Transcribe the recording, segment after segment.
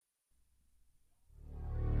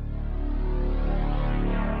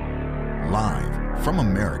From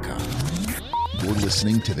America, you're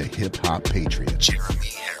listening to the Hip Hop Patriot, Jeremy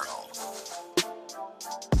Harrell.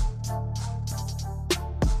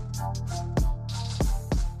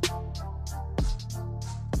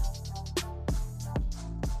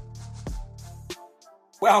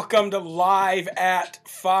 Welcome to Live at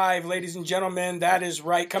 5, ladies and gentlemen. That is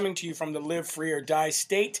right, coming to you from the Live Free or Die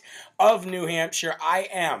state of New Hampshire. I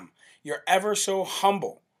am your ever so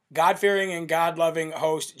humble, God-fearing and God-loving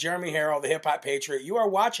host, Jeremy Harrell, the Hip Hop Patriot. You are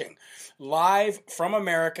watching live from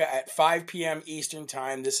America at 5 p.m. Eastern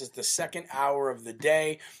Time. This is the second hour of the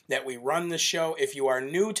day that we run the show. If you are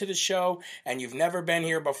new to the show and you've never been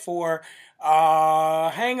here before,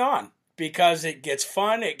 hang on. Because it gets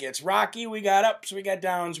fun, it gets rocky. We got ups, we got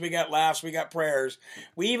downs, we got laughs, we got prayers.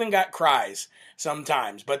 We even got cries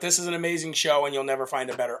sometimes. But this is an amazing show, and you'll never find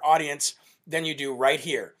a better audience than you do right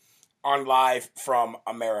here on Live from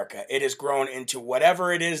America. It has grown into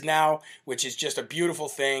whatever it is now, which is just a beautiful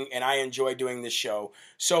thing, and I enjoy doing this show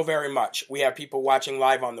so very much. We have people watching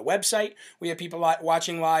live on the website. We have people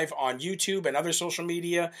watching live on YouTube and other social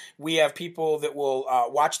media. We have people that will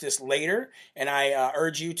watch this later, and I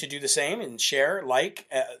urge you to do the same and share,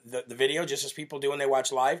 like the video, just as people do when they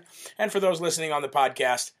watch live. And for those listening on the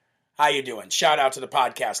podcast, how you doing? Shout out to the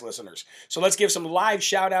podcast listeners. So let's give some live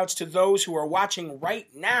shout outs to those who are watching right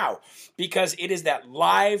now, because it is that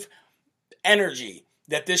live energy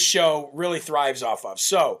that this show really thrives off of.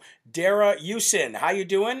 So, Dara Yusin, how you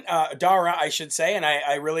doing? Dara, I should say, and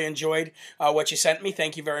I really enjoyed what you sent me.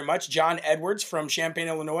 Thank you very much. John Edwards from Champaign,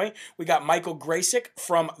 Illinois. We got Michael Grasick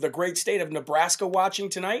from the great state of Nebraska watching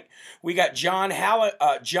tonight. We got John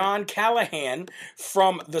Callahan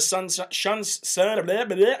from the Sunshine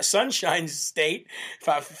State, if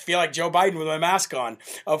I feel like Joe Biden with my mask on,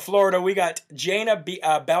 of Florida. We got Jana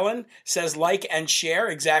Bellin, says like and share.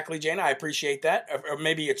 Exactly, Jana. I appreciate that. Or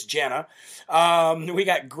maybe it's Jana. We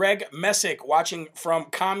got Greg Messick watching from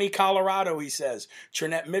Kami, Colorado, he says.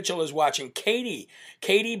 Trinette Mitchell is watching. Katie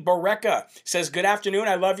Bareka says, good afternoon,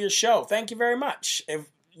 I love your show. Thank you very much.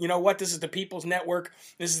 You know what? This is the People's Network.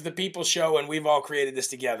 This is the People's Show, and we've all created this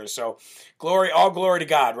together. So all glory to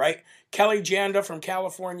God, right? Kelly Janda from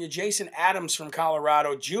California, Jason Adams from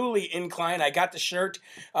Colorado, Julie Incline. I got the shirt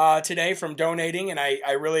today from donating, and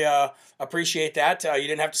I really appreciate that. You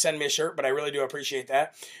didn't have to send me a shirt, but I really do appreciate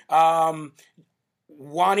that.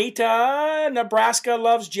 Juanita, Nebraska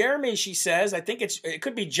loves Jeremy, she says. I think it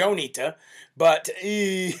could be Jonita, but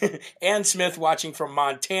Ann Smith watching from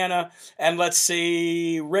Montana. And let's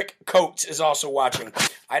see, Rick Coates is also watching.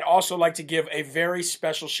 I'd also like to give a very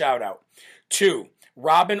special shout out to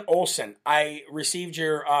Robin Olson. I received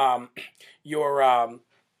your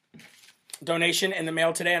donation in the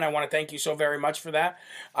mail today, and I want to thank you so very much for that.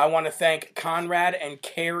 I want to thank Conrad and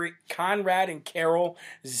Carol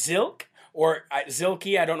Zilk. Or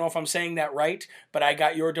Zilke, I don't know if I'm saying that right, but I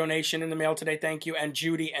got your donation in the mail today, thank you. And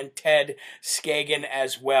Judy and Ted Skagen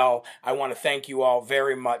as well. I want to thank you all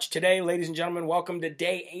very much. Today, ladies and gentlemen, welcome to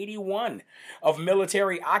day 81 of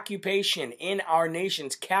military occupation in our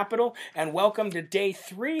nation's capital, and welcome to day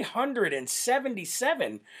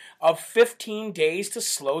 377 of 15 days to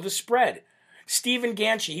slow the spread. Stephen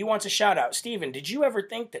Ganchi, he wants a shout out. Stephen, did you ever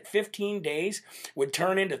think that 15 days would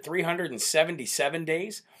turn into 377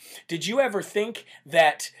 days? Did you ever think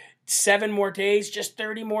that 7 more days, just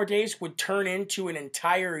 30 more days, would turn into an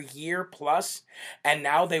entire year plus, and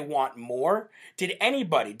now they want more? Did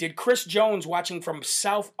Chris Jones watching from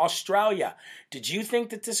South Australia, did you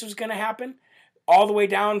think that this was going to happen? All the way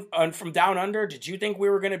down from down under, did you think we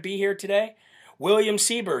were going to be here today? William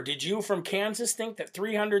Sieber, did you from Kansas think that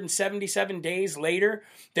 377 days later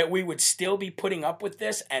that we would still be putting up with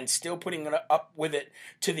this and still putting up with it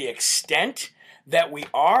to the extent that we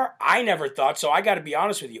are? I never thought so. I got to be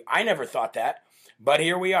honest with you. I never thought that. But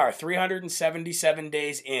here we are, 377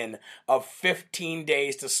 days in of 15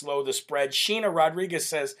 days to slow the spread. Sheena Rodriguez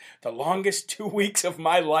says, the longest 2 weeks of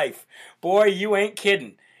my life. Boy, you ain't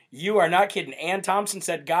kidding. You are not kidding. Ann Thompson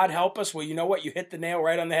said, God help us. Well, you know what? You hit the nail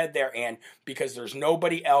right on the head there, Ann, because there's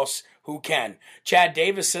nobody else who can. Chad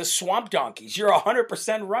Davis says, swamp donkeys. You're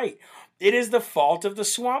 100% right. It is the fault of the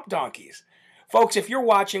swamp donkeys. Folks, if you're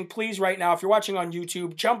watching, please right now, if you're watching on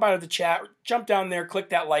YouTube, jump out of the chat, jump down there, click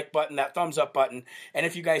that like button, that thumbs up button, and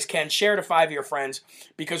if you guys can, share to 5 of your friends,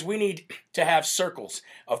 because we need to have circles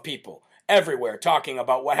of people everywhere talking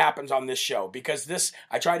about what happens on this show, because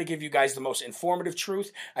I try to give you guys the most informative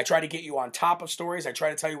truth. I try to get you on top of stories. I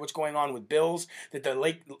try to tell you what's going on with bills that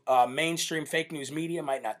the mainstream fake news media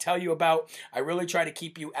might not tell you about. I really try to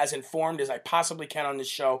keep you as informed as I possibly can on this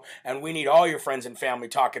show, and we need all your friends and family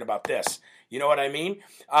talking about this. You know what I mean?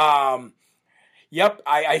 Yep,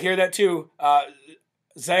 I hear that too.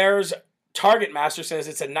 Zare's Target Master says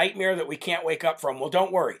it's a nightmare that we can't wake up from. Well,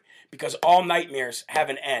 don't worry, because all nightmares have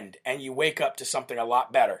an end, and you wake up to something a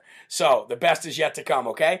lot better. So the best is yet to come,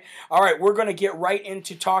 okay? All right, we're going to get right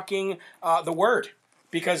into talking the Word,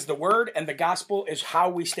 because the Word and the gospel is how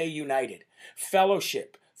we stay united.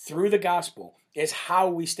 Fellowship through the gospel is how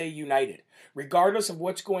we stay united. Regardless of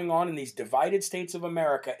what's going on in these divided states of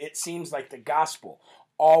America, it seems like the gospel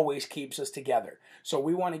always keeps us together. So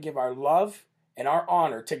we want to give our love and our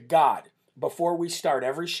honor to God before we start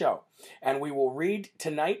every show. And we will read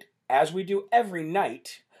tonight, as we do every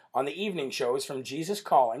night on the evening shows, from Jesus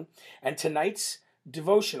Calling. And tonight's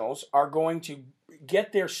devotionals are going to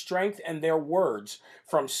get their strength and their words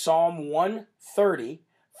from Psalm 130,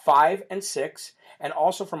 5 and 6, and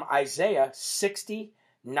also from Isaiah 60,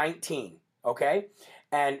 19. Okay?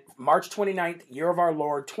 And March 29th, year of our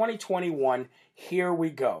Lord, 2021, here we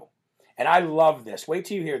go. And I love this. Wait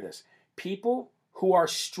till you hear this. People who are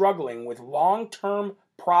struggling with long-term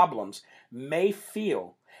problems may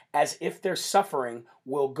feel as if their suffering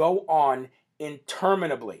will go on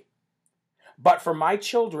interminably. But for my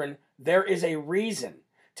children, there is a reason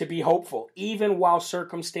to be hopeful, even while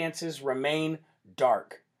circumstances remain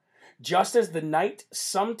dark. Just as the night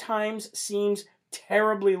sometimes seems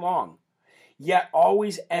terribly long, yet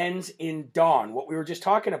always ends in dawn. What we were just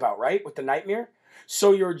talking about, right? With the nightmare.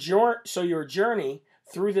 So your journey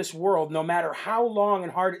through this world, no matter how long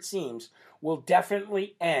and hard it seems, will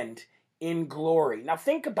definitely end in glory. Now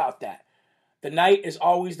think about that. The night is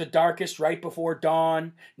always the darkest right before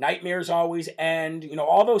dawn. Nightmares always end. You know,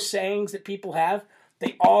 all those sayings that people have,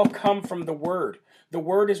 they all come from the Word. The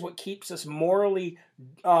Word is what keeps us morally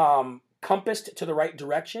compassed to the right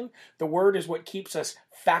direction. The Word is what keeps us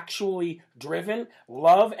factually driven.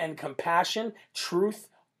 Love and compassion, truth,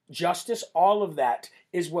 justice, all of that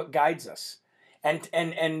is what guides us.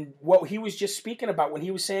 And what he was just speaking about when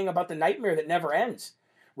he was saying about the nightmare that never ends.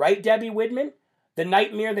 Right, Debbie Widman? The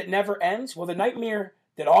nightmare that never ends? Well, the nightmare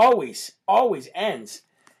that always ends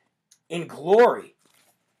in glory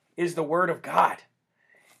is the Word of God.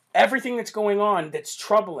 Everything that's going on that's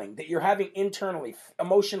troubling, that you're having internally,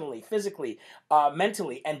 emotionally, physically,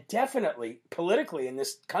 mentally, and definitely politically in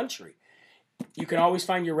this country, you can always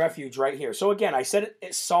find your refuge right here. So again, I said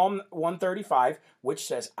it's Psalm 135, which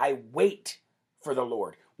says, I wait for the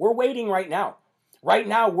Lord. We're waiting right now. Right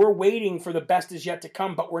now, we're waiting for the best is yet to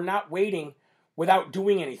come, but we're not waiting without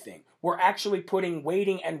doing anything. We're actually putting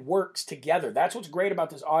waiting and works together. That's what's great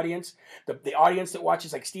about this audience. The audience that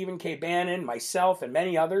watches like Stephen K. Bannon, myself, and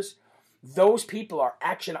many others, those people are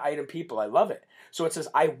action item people. I love it. So it says,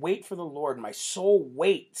 I wait for the Lord. My soul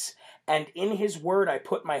waits, and in his word I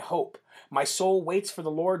put my hope. My soul waits for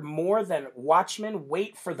the Lord more than watchmen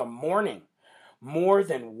wait for the morning. More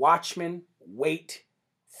than watchmen wait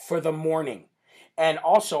for the morning. And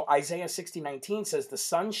also Isaiah 60:19 says, the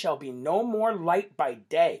sun shall be no more light by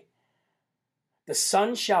day. The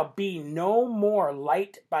sun shall be no more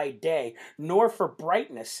light by day, nor for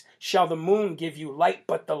brightness shall the moon give you light,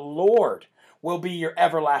 but the Lord will be your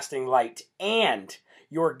everlasting light, and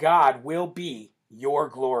your God will be your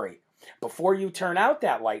glory. Before you turn out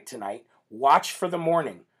that light tonight, watch for the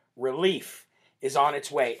morning. Relief is on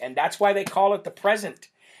its way, and that's why they call it the present,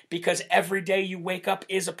 because every day you wake up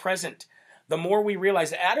is a present. The more we realize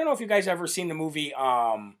that, I don't know if you guys ever seen the movie,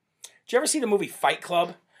 did you ever see the movie Fight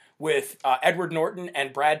Club with Edward Norton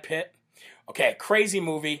and Brad Pitt? Okay, crazy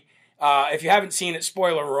movie. If you haven't seen it,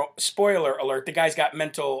 spoiler alert, the guy's got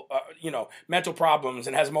mental problems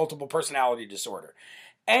and has multiple personality disorder.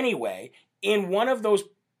 Anyway, in one of those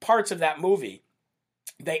parts of that movie,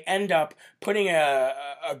 they end up putting a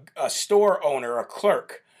store owner, a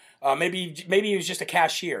clerk, maybe he was just a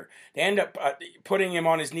cashier. They end up putting him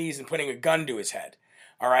on his knees and putting a gun to his head.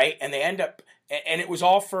 All right, and they end up, and it was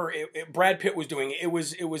all for Brad Pitt was doing it. It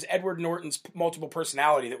was Edward Norton's multiple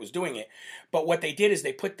personality that was doing it. But what they did is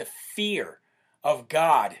they put the fear of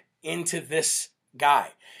God into this guy,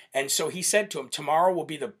 and so he said to him, "Tomorrow will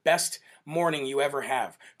be the best morning you ever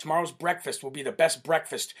have. Tomorrow's breakfast will be the best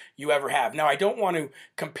breakfast you ever have." Now, I don't want to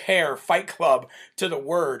compare Fight Club to the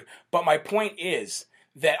Word, but my point is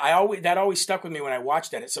that that always stuck with me when I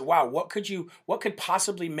watched that. It said, wow, what could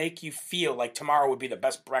possibly make you feel like tomorrow would be the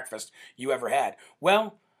best breakfast you ever had?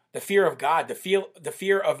 Well, the fear of God, the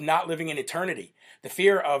fear of not living in eternity, the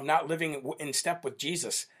fear of not living in step with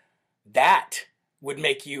Jesus, that would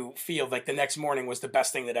make you feel like the next morning was the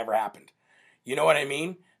best thing that ever happened. You know what I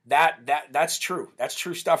mean? That's true. That's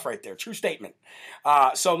true stuff right there. True statement.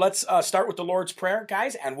 So let's start with the Lord's Prayer,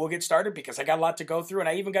 guys, and we'll get started because I got a lot to go through, and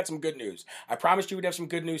I even got some good news. I promised you we'd have some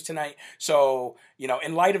good news tonight. So,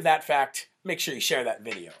 in light of that fact, make sure you share that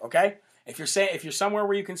video, okay? If you're somewhere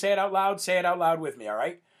where you can say it out loud with me, all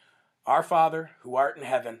right? Our Father, who art in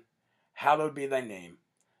heaven, hallowed be thy name.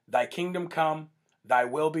 Thy kingdom come, thy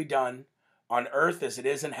will be done, on earth as it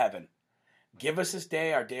is in heaven. Give us this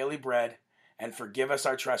day our daily bread, and forgive us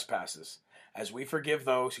our trespasses, as we forgive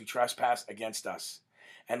those who trespass against us.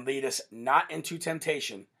 And lead us not into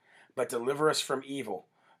temptation, but deliver us from evil.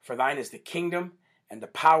 For thine is the kingdom, and the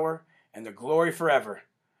power, and the glory forever.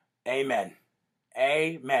 Amen.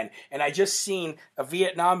 Amen. And I just seen a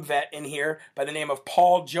Vietnam vet in here by the name of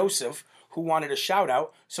Paul Joseph who wanted a shout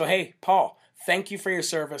out. So, hey, Paul, thank you for your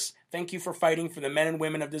service. Thank you for fighting for the men and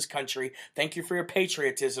women of this country. Thank you for your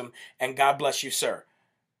patriotism, and God bless you, sir.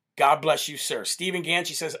 God bless you, sir. Stephen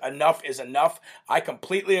Ganchi says, enough is enough. I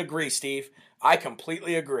completely agree, Steve. I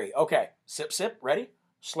completely agree. Okay, sip, sip, ready?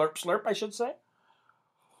 Slurp, slurp, I should say.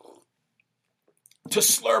 To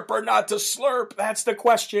slurp or not to slurp? That's the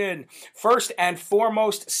question. First and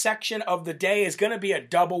foremost section of the day is going to be a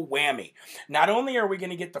double whammy. Not only are we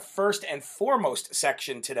going to get the first and foremost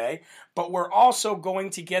section today, but we're also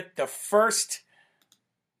going to get the first...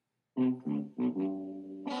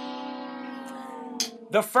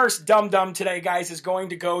 The first dum-dum today, guys, is going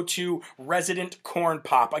to go to Resident Corn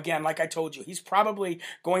Pop. Again, like I told you, he's probably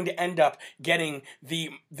going to end up getting the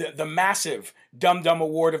massive dum-dum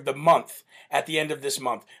award of the month at the end of this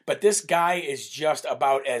month. But this guy is just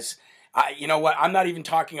about as... you know what? I'm not even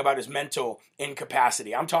talking about his mental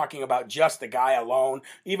incapacity. I'm talking about just the guy alone,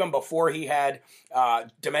 even before he had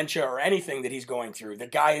dementia or anything that he's going through. The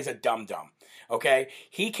guy is a dum-dum, okay?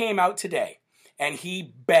 He came out today and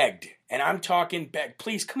he begged, and I'm talking beg.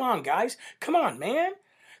 Please, come on, guys. Come on, man.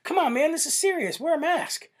 Come on, man. This is serious. Wear a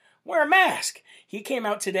mask. Wear a mask. He came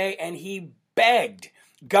out today and he begged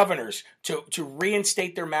governors to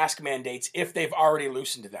reinstate their mask mandates if they've already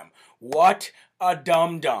loosened them. What a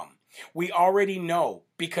dum-dum. We already know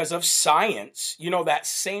because of science, that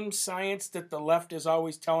same science that the left is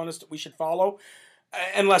always telling us that we should follow,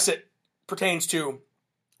 unless it pertains to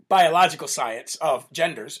biological science of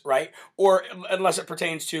genders, right? Or unless it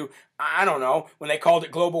pertains to, I don't know, when they called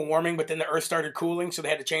it global warming, but then the earth started cooling, so they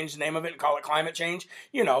had to change the name of it and call it climate change.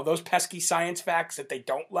 Those pesky science facts that they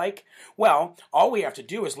don't like. Well, all we have to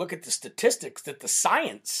do is look at the statistics that the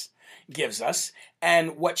science gives us,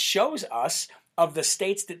 and what shows us of the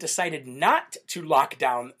states that decided not to lock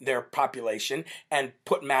down their population and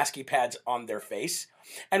put masky pads on their face.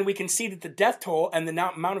 And we can see that the death toll and the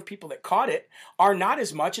amount of people that caught it are not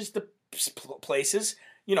as much as the places,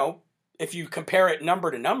 if you compare it number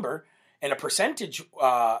to number and a percentage,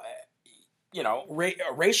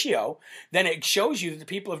 ratio, then it shows you that the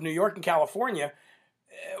people of New York and California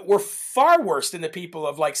were far worse than the people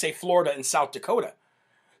of, like, say, Florida and South Dakota.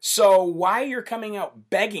 So why you're coming out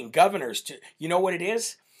begging governors to, you know what it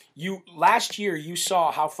is? Last year you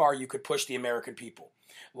saw how far you could push the American people.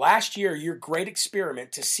 Last year, your great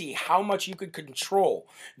experiment to see how much you could control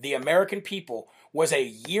the American people was a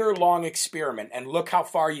year-long experiment, and look how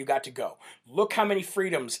far you got to go. Look how many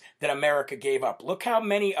freedoms that America gave up. Look how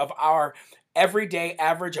many of our everyday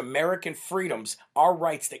average American freedoms, our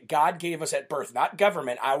rights that God gave us at birth, not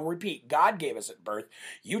government, I will repeat, God gave us at birth.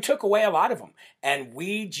 You took away a lot of them, and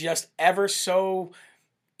we just ever so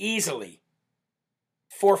easily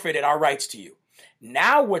forfeited our rights to you.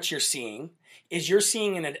 Now what you're seeing is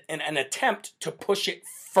an attempt to push it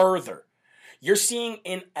further. You're seeing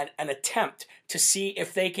an attempt to see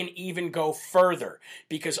if they can even go further.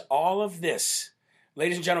 Because all of this,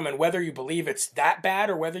 ladies and gentlemen, whether you believe it's that bad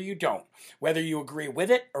or whether you don't, whether you agree with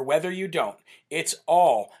it or whether you don't, it's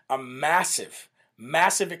all a massive,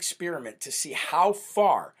 massive experiment to see how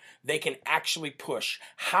far they can actually push,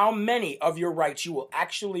 how many of your rights you will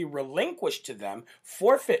actually relinquish to them,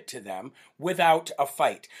 forfeit to them, without a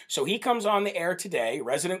fight. So he comes on the air today,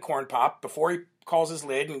 Resident Corn Pop, before he calls his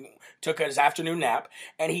lid and took his afternoon nap,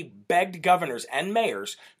 and he begged governors and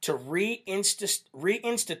mayors to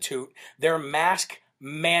reinstitute their mask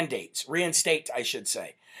mandates, reinstate, I should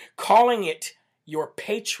say, calling it your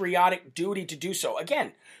patriotic duty to do so.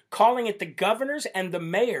 Again, calling it the governors and the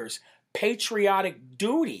mayors' patriotic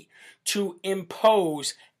duty to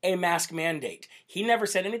impose a mask mandate. He never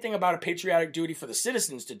said anything about a patriotic duty for the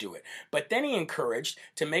citizens to do it. But then he encouraged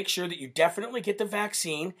to make sure that you definitely get the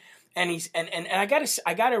vaccine. And I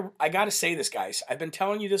gotta say this, guys. I've been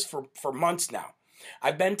telling you this for months now.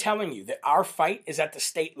 I've been telling you that our fight is at the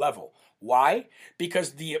state level. Why?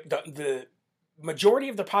 Because the majority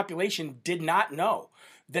of the population did not know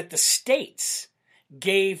that the states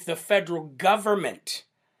gave the federal government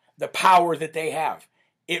the power that they have.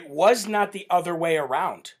 It was not the other way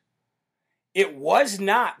around. It was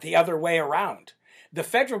not the other way around. The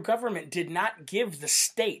federal government did not give the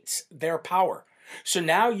states their power. So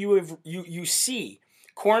now you see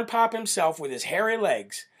Corn Pop himself with his hairy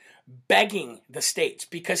legs begging the states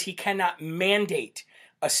because he cannot mandate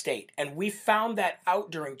a state. And we found that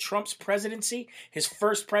out during Trump's presidency, his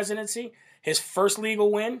first presidency, his first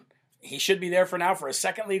legal win. He should be there for now for a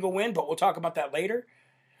second legal win, but we'll talk about that later.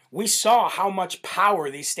 We saw how much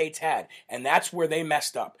power these states had, and that's where they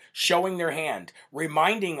messed up, showing their hand,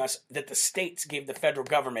 reminding us that the states gave the federal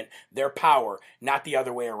government their power, not the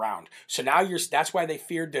other way around. So now that's why they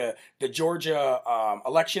feared the Georgia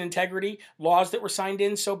election integrity laws that were signed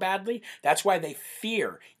in so badly. That's why they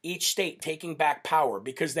fear each state taking back power,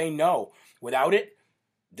 because they know without it,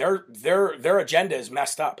 their agenda is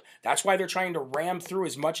messed up. That's why they're trying to ram through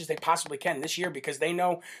as much as they possibly can this year, because they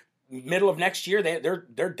know middle of next year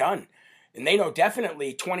they're done, and they know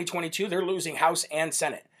definitely 2022 they're losing House and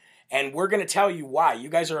Senate, and we're going to tell you why. You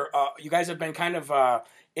guys have been kind of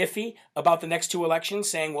iffy about the next two elections,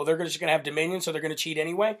 saying, well, they're just going to have Dominion, so they're going to cheat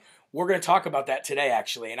anyway. We're going to talk about that today,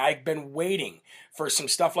 actually, and I've been waiting for some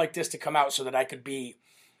stuff like this to come out so that I could be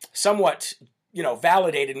somewhat,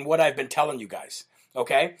 validated in what I've been telling you guys.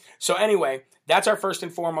 Okay, so anyway, that's our first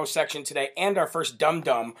and foremost section today, and our first Dum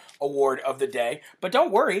Dum award of the day. But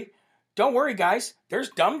don't worry, guys. There's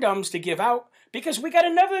Dum Dums to give out, because we got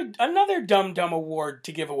another Dum Dum award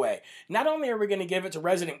to give away. Not only are we going to give it to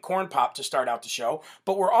Resident Corn Pop to start out the show,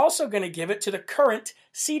 but we're also going to give it to the current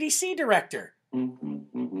CDC Director.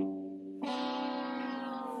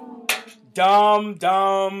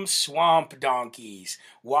 Dumb swamp donkeys.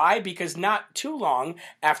 Why? Because not too long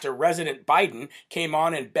after President Biden came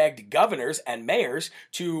on and begged governors and mayors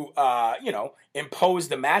to, impose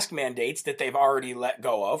the mask mandates that they've already let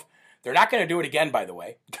go of. They're not going to do it again, by the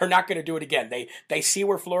way. They're not going to do it again. They see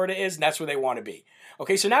where Florida is, and that's where they want to be.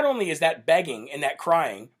 Okay, so not only is that begging and that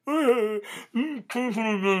crying,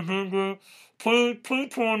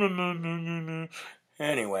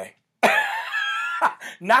 anyway.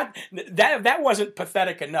 Not that wasn't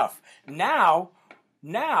pathetic enough. Now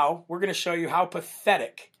we're going to show you how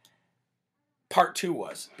pathetic part 2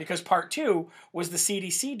 was, because part 2 was the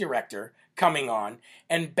CDC director coming on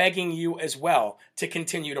and begging you as well to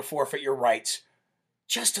continue to forfeit your rights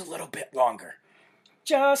just a little bit longer.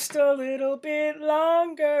 Just a little bit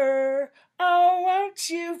longer. Oh, won't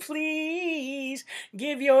you please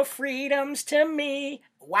give your freedoms to me?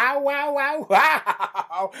 Wow, wow, wow,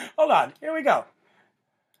 wow. Hold on. Here we go.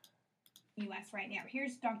 U.S. right now.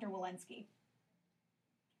 Here's Dr. Walensky.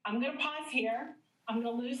 I'm going to pause here. I'm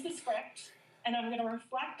going to lose the script, and I'm going to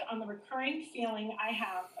reflect on the recurring feeling I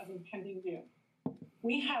have of impending doom.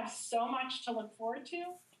 We have so much to look forward to,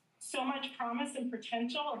 so much promise and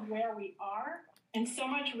potential of where we are, and so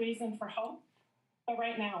much reason for hope. But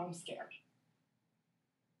right now, I'm scared.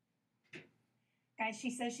 Guys, she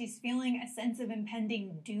says she's feeling a sense of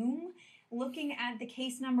impending doom. Looking at the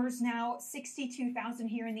case numbers now, 62,000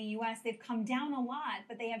 here in the U.S. They've come down a lot,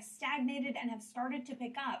 but they have stagnated and have started to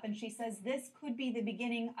pick up. And she says this could be the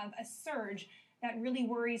beginning of a surge that really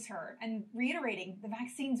worries her. And reiterating, the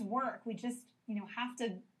vaccines work. We just, have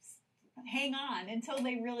to hang on until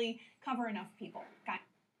they really cover enough people.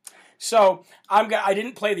 So I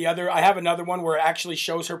didn't play the other. I have another one where it actually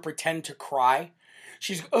shows her pretend to cry.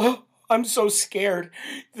 She's, I'm so scared.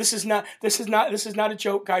 This is not a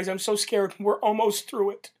joke, guys. I'm so scared. We're almost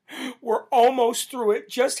through it. We're almost through it.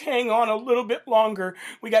 Just hang on a little bit longer.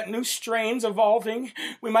 We got new strains evolving.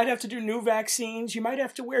 We might have to do new vaccines. You might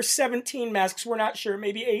have to wear 17 masks. We're not sure.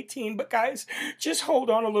 Maybe 18. But guys, just hold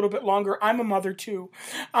on a little bit longer. I'm a mother too.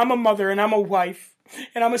 I'm a mother, and I'm a wife,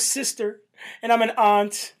 and I'm a sister, and I'm an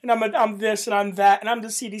aunt, and I'm this, and I'm that, and I'm the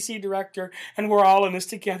CDC director, and we're all in this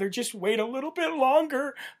together. Just wait a little bit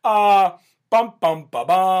longer. Bum, bum, ba,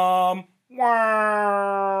 bum.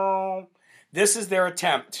 Wow. This is their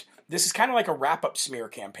attempt. This is kind of like a wrap-up smear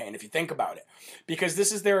campaign, if you think about it, because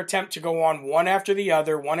this is their attempt to go on one after the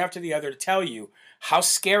other, to tell you how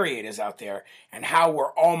scary it is out there and how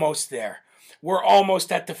we're almost there. We're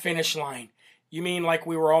almost at the finish line. You mean like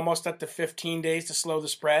we were almost at the 15 days to slow the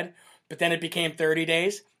spread? But then it became 30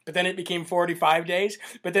 days, but then it became 45 days,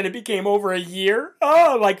 but then it became over a year.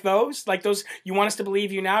 Oh, like those, you want us to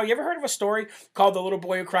believe you now. You ever heard of a story called The Little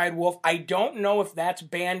Boy Who Cried Wolf? I don't know if that's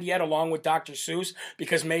banned yet along with Dr. Seuss,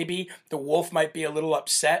 because maybe the wolf might be a little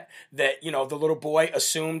upset that, the little boy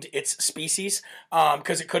assumed its species,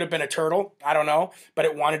 because it could have been a turtle. I don't know, but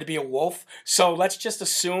it wanted to be a wolf. So let's just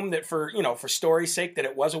assume that for story's sake that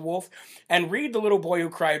it was a wolf, and read The Little Boy Who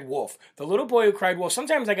Cried Wolf. The Little Boy Who Cried Wolf.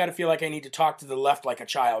 Sometimes I got to feel like I need to talk to the left like a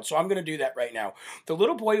child, so I'm going to do that right now. The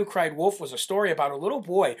Little Boy Who Cried Wolf was a story about a little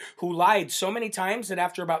boy who lied so many times that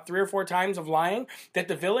after about 3 or 4 times of lying, that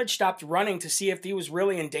the village stopped running to see if he was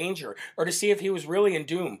really in danger or to see if he was really in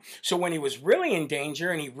doom. So when he was really in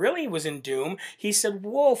danger and he really was in doom, he said,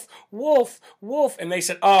 "Wolf, wolf, wolf." And they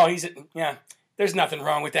said, "Oh, there's nothing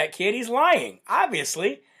wrong with that kid. He's lying,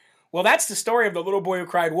 obviously." Well, that's the story of The Little Boy Who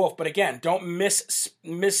Cried Wolf. But again, don't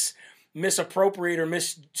misappropriate or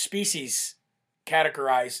misspecies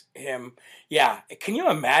categorize him. Yeah, can you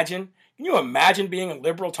imagine? Can you imagine being a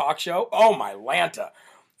liberal talk show? Oh my Lanta.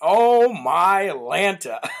 Oh my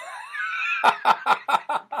Lanta.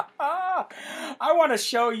 I want to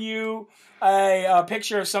show you a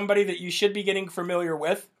picture of somebody that you should be getting familiar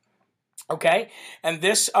with. Okay? And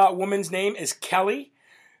this woman's name is Kelly.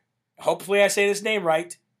 Hopefully I say this name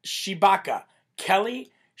right. Tshibaka.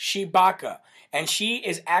 Kelly Tshibaka. And she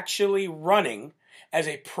is actually running as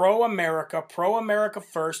a pro-America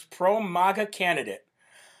first, pro-MAGA candidate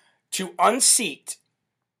to unseat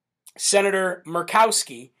Senator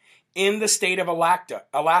Murkowski in the state of Alaska.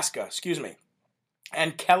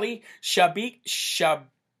 And Kelly Tshibaka,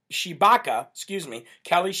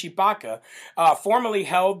 Kelly Tshibaka, formerly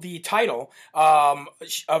held the title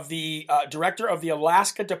of the director of the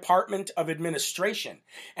Alaska Department of Administration.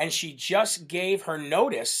 And she just gave her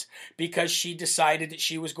notice because she decided that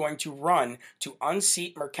she was going to run to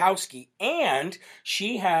unseat Murkowski. And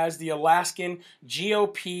she has the Alaskan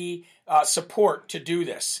GOP support to do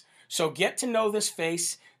this. So get to know this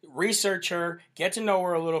face. Research her, get to know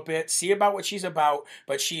her a little bit, see about what she's about,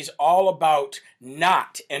 but she's all about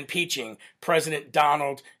not impeaching President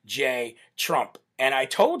Donald J. Trump. And I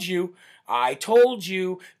told you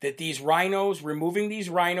that these rhinos, removing these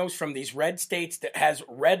rhinos from these red states that has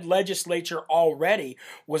red legislature already,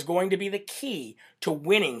 was going to be the key to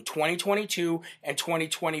winning 2022 and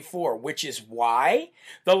 2024, which is why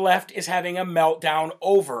the left is having a meltdown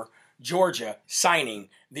over Georgia signing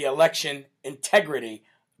the election integrity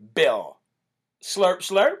bill. Slurp,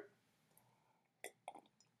 slurp.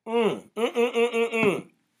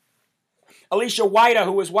 Alicia Wida,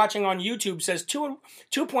 who is watching on YouTube, says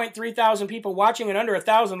 2.3 thousand people watching and under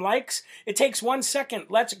 1,000 likes. It takes 1 second.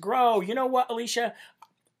 Let's grow. You know what, Alicia?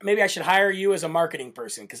 Maybe I should hire you as a marketing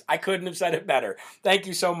person because I couldn't have said it better. Thank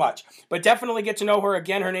you so much. But definitely get to know her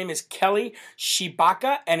again. Her name is Kelly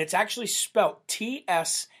Tshibaka, and it's actually spelled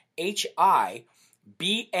Tshibaka.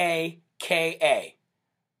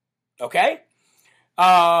 Okay?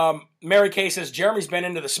 Mary Kay says, Jeremy's been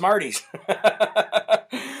into the Smarties.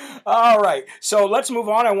 All right. So let's move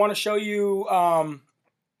on. I want to show you,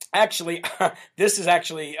 this is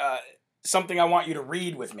actually something I want you to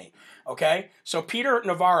read with me. Okay? So Peter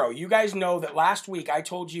Navarro, you guys know that last week I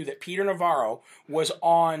told you that Peter Navarro was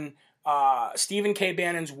on Stephen K.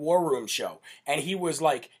 Bannon's War Room show, and he was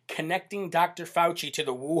like connecting Dr. Fauci to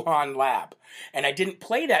the Wuhan lab. And I didn't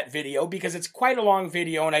play that video because it's quite a long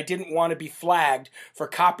video and I didn't want to be flagged for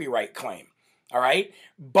copyright claim. All right?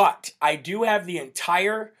 But I do have the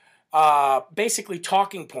entire basically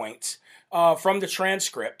talking points from the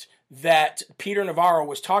transcript that Peter Navarro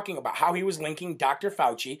was talking about, how he was linking Dr.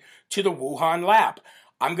 Fauci to the Wuhan lab.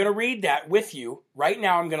 I'm going to read that with you right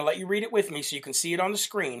now. I'm going to let you read it with me so you can see it on the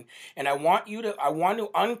screen. And I want to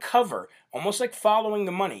uncover, almost like following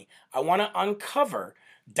the money, I want to uncover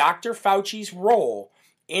Dr. Fauci's role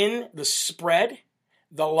in the spread,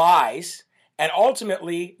 the lies, and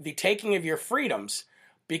ultimately the taking of your freedoms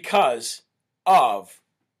because of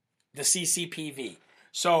the CCPV.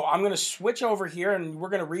 So I'm going to switch over here and we're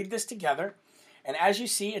going to read this together. And as you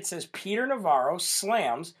see, it says Peter Navarro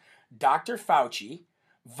slams Dr. Fauci.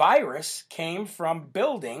 Virus came from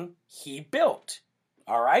building he built.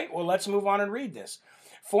 All right, well, let's move on and read this.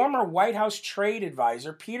 Former White House trade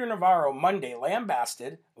advisor Peter Navarro Monday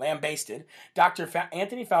lambasted Dr.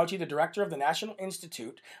 Anthony Fauci, the director of the National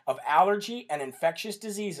Institute of Allergy and Infectious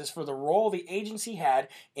Diseases, for the role the agency had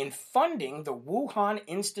in funding the Wuhan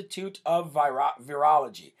Institute of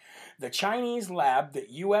Virology, the Chinese lab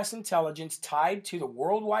that U.S. intelligence tied to the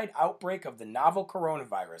worldwide outbreak of the novel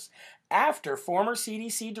coronavirus, after former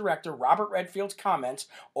CDC Director Robert Redfield's comments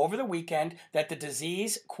over the weekend that the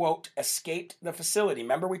disease, quote, escaped the facility.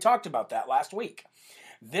 Remember, we talked about that last week.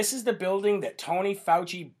 This is the building that Tony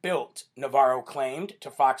Fauci built, Navarro claimed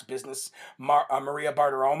to Fox Business Maria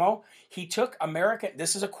Bartiromo. He took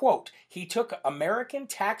this is a quote, he took American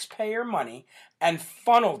taxpayer money and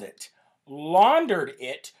funneled it, laundered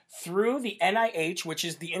it through the NIH, which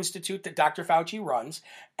is the institute that Dr. Fauci runs,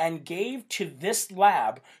 and gave to this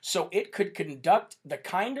lab so it could conduct the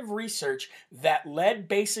kind of research that led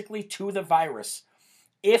basically to the virus,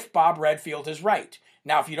 if Bob Redfield is right.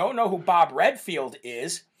 Now, if you don't know who Bob Redfield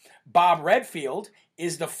is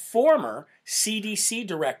the former CDC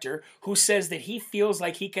Director who says that he feels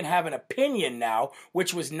like he can have an opinion now,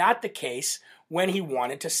 which was not the case when he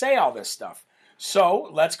wanted to say all this stuff. So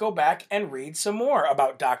let's go back and read some more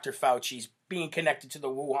about Dr. Fauci's being connected to the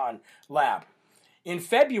Wuhan lab. In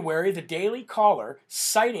February, the Daily Caller,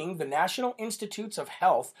 citing the National Institutes of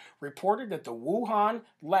Health, reported that the Wuhan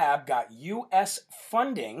lab got U.S.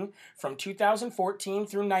 funding from 2014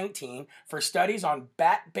 through 19 for studies on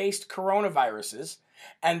bat-based coronaviruses,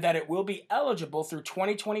 and that it will be eligible through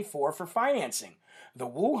 2024 for financing. The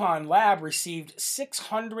Wuhan lab received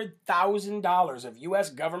 $600,000 of U.S.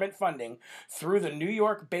 government funding through the New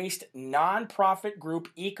York-based nonprofit group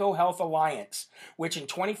EcoHealth Alliance, which in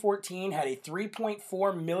 2014 had a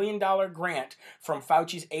 $3.4 million grant from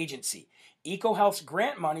Fauci's agency. EcoHealth's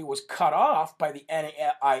grant money was cut off by the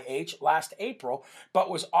NIH last April, but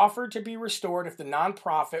was offered to be restored if the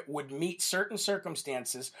nonprofit would meet certain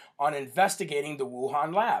circumstances on investigating the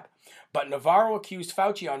Wuhan lab. But Navarro accused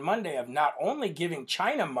Fauci on Monday of not only giving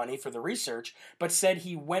China money for the research, but said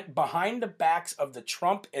he went behind the backs of the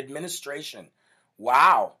Trump administration.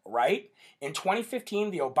 Wow, right? In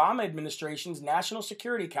 2015, the Obama administration's National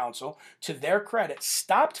Security Council, to their credit,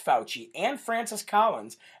 stopped Fauci and Francis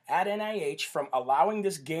Collins at NIH from allowing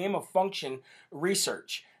this game of function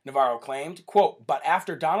research. Navarro claimed, quote, but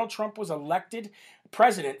after Donald Trump was elected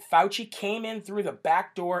president, Fauci came in through the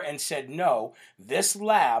back door and said, no, this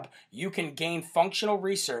lab, you can gain functional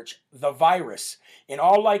research, the virus, in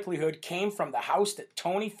all likelihood came from the house that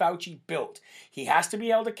Tony Fauci built. He has to be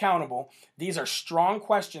held accountable. These are strong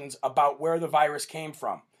questions about where the virus came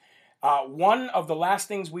from. One of the last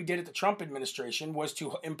things we did at the Trump administration was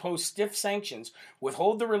to impose stiff sanctions,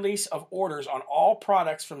 withhold the release of orders on all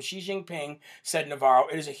products from Xi Jinping, said Navarro.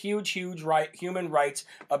 It is a huge human rights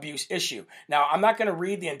abuse issue. Now, I'm not going to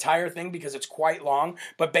read the entire thing because it's quite long,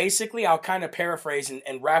 but basically I'll kind of paraphrase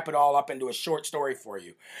and wrap it all up into a short story for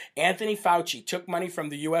you. Anthony Fauci took money from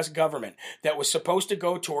the U.S. government that was supposed to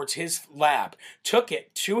go towards his lab, took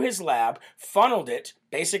it to his lab, funneled it,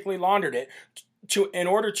 basically laundered it, in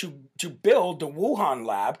order to build the Wuhan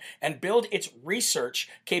lab and build its research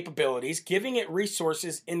capabilities, giving it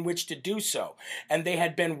resources in which to do so. And they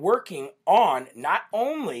had been working on not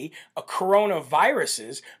only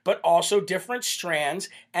coronaviruses, but also different strands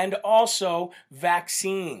and also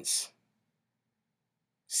vaccines.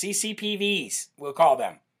 CCPVs, we'll call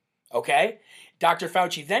them. Okay? Dr.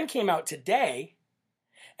 Fauci then came out today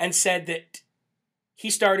and said that he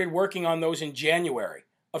started working on those in January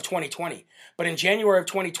of 2020. But in January of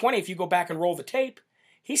 2020, if you go back and roll the tape,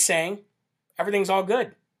 he's saying everything's all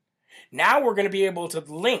good. Now we're going to be able to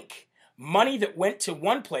link money that went to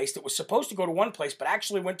one place, that was supposed to go to one place, but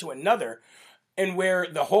actually went to another, and where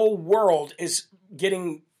the whole world is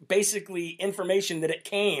getting basically information that it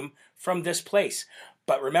came from this place.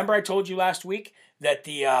 But remember I told you last week that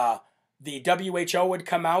the WHO would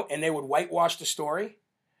come out and they would whitewash the story?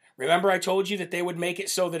 Remember I told you that they would make it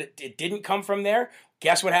so that it didn't come from there?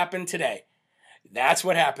 Guess what happened today? That's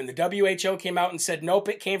what happened. The WHO came out and said, nope,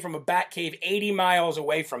 it came from a bat cave 80 miles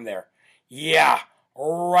away from there. Yeah,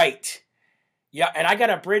 right. Yeah, and I got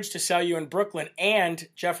a bridge to sell you in Brooklyn, and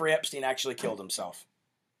Jeffrey Epstein actually killed himself.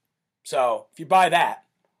 So, if you buy that.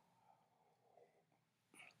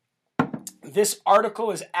 This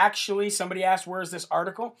article is actually, somebody asked, where is this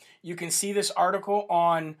article? You can see this article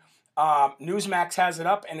on Newsmax has it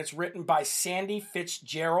up, and it's written by Sandy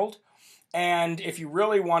Fitzgerald. And if you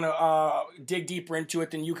really want to dig deeper into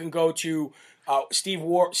it, then you can go to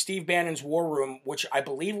Steve Bannon's War Room, which I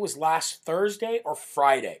believe was last Thursday or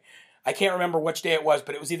Friday. I can't remember which day it was,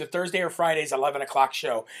 but it was either Thursday or Friday's 11 o'clock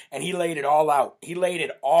show. And he laid it all out. He laid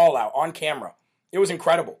it all out on camera. It was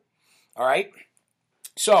incredible. All right?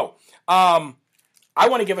 So, I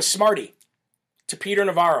want to give a smarty to Peter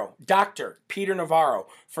Navarro, Dr. Peter Navarro,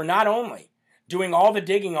 for not only doing all the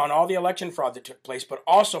digging on all the election fraud that took place, but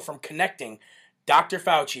also from connecting Dr.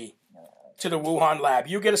 Fauci to the Wuhan lab.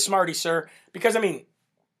 You get a smarty, sir, because, I mean,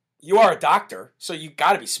 you are a doctor, so you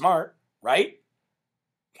got to be smart, right?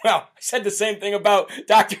 Well, I said the same thing about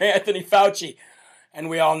Dr. Anthony Fauci, and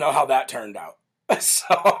we all know how that turned out.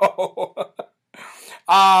 So,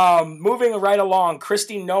 Moving right along,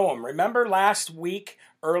 Kristi Noem. Remember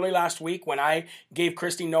early last week, when I gave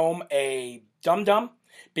Kristi Noem a dum-dum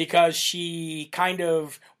because she kind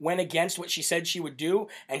of went against what she said she would do,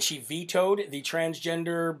 and she vetoed the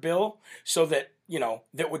transgender bill so that,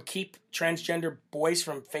 that would keep transgender boys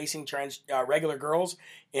from facing regular girls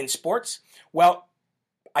in sports? Well,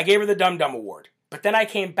 I gave her the dum-dum award. But then I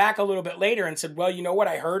came back a little bit later and said, well, you know what?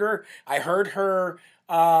 I heard her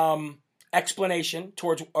explanation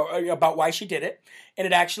about why she did it, and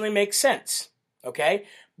it actually makes sense. Okay?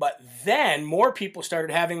 But then more people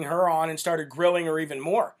started having her on and started grilling her even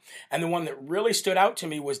more. And the one that really stood out to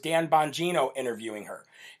me was Dan Bongino interviewing her.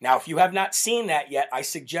 Now, if you have not seen that yet, I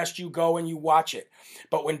suggest you go and you watch it.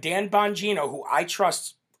 But when Dan Bongino, who I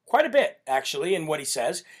trust quite a bit, actually, in what he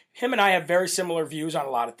says, him and I have very similar views on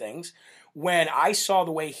a lot of things. When I saw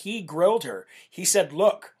the way he grilled her, he said,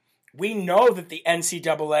 look, we know that the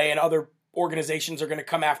NCAA and other organizations are going to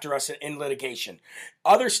come after us in litigation.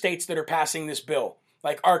 Other states that are passing this bill,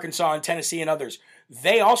 like Arkansas and Tennessee and others,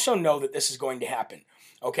 they also know that this is going to happen.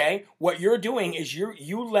 Okay? What you're doing is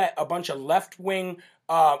you let a bunch of left-wing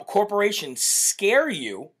corporations scare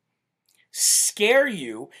you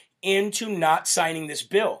into not signing this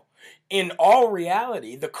bill. In all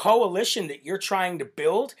reality, the coalition that you're trying to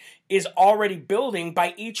build is already building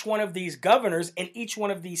by each one of these governors in each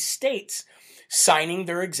one of these states signing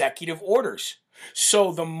their executive orders.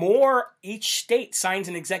 So the more each state signs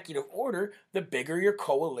an executive order, the bigger your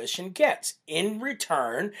coalition gets. In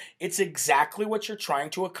return, it's exactly what you're trying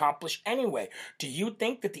to accomplish anyway. Do you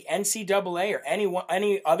think that the NCAA or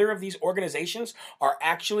any other of these organizations are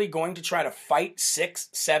actually going to try to fight 6,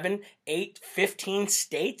 7, 8, 15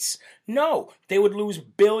 states? No, they would lose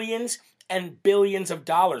billions and billions of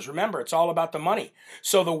dollars. Remember, it's all about the money.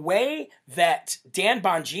 So the way that Dan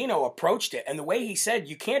Bongino approached it and the way he said,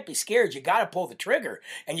 you can't be scared, you got to pull the trigger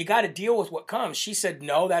and you got to deal with what comes. She said,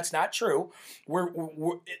 no, that's not true.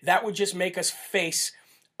 That would just make us face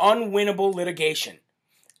unwinnable litigation.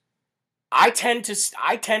 I tend to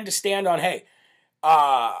stand on, hey,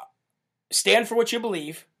 stand for what you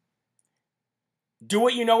believe, do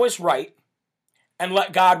what you know is right, and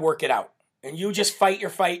let God work it out. And you just fight your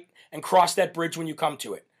fight and cross that bridge when you come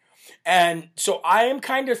to it. And so I am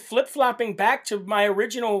kind of flip-flopping back to my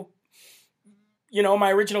original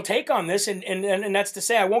take on this, and that's to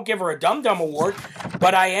say I won't give her a dum-dum award,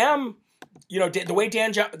 but I am, the way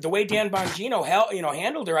Dan Bongino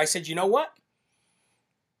handled her, I said, you know what?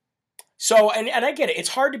 So, and I get it. It's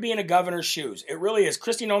hard to be in a governor's shoes. It really is.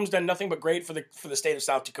 Kristi Noem's done nothing but great for the state of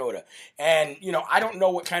South Dakota. And, I don't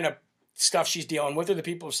know what kind of stuff she's dealing with or the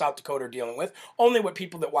people of South Dakota are dealing with. Only what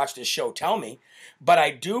people that watch this show tell me. But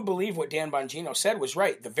I do believe what Dan Bongino said was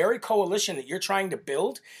right. The very coalition that you're trying to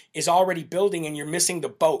build is already building and you're missing the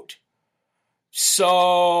boat.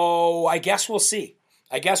 So I guess we'll see.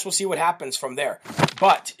 What happens from there.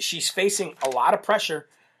 But she's facing a lot of pressure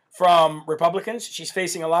from Republicans. She's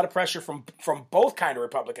facing a lot of pressure from both kind of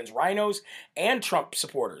Republicans, rhinos and Trump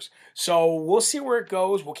supporters. So we'll see where it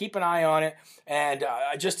goes. We'll keep an eye on it. And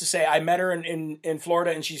just to say, I met her in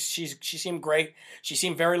Florida, and she seemed great. She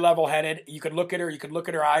seemed very level-headed. You could look at her. You could look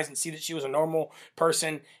at her eyes and see that she was a normal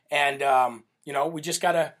person. And we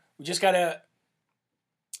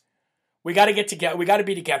gotta get together. We gotta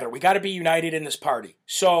be together. We gotta be united in this party.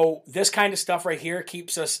 So this kind of stuff right here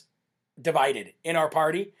keeps us divided in our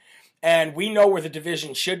party. And we know where the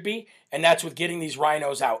division should be, and that's with getting these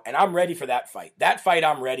rhinos out. And I'm ready for that fight. That fight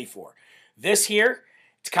I'm ready for. This here,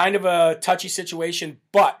 it's kind of a touchy situation,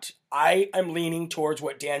 but I am leaning towards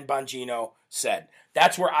what Dan Bongino said.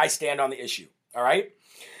 That's where I stand on the issue, all right?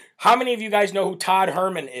 How many of you guys know who Todd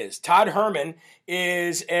Herman is? Todd Herman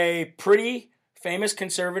is a pretty famous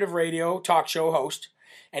conservative radio talk show host,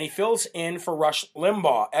 and he fills in for Rush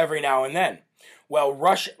Limbaugh every now and then. Well,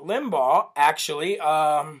 Rush Limbaugh actually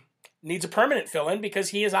needs a permanent fill-in because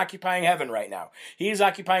he is occupying heaven right now. He is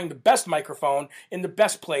occupying the best microphone in the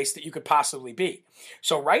best place that you could possibly be.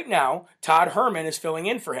 So right now, Todd Herman is filling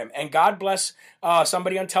in for him. And God bless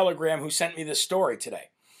somebody on Telegram who sent me this story today.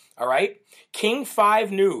 All right? King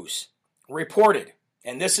 5 News reported,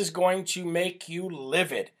 and this is going to make you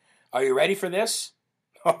livid. Are you ready for this?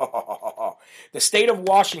 The state of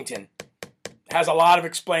Washington has a lot of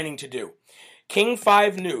explaining to do. King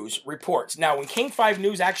 5 News reports. Now, when King 5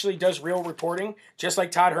 News actually does real reporting, just like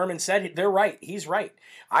Todd Herman said, they're right. He's right.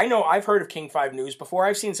 I know I've heard of King 5 News before.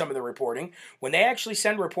 I've seen some of the reporting. When they actually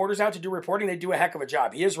send reporters out to do reporting, they do a heck of a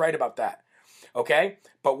job. He is right about that. Okay?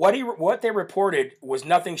 But what they reported was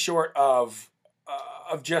nothing short of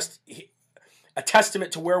just a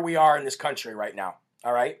testament to where we are in this country right now.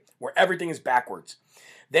 All right? Where everything is backwards.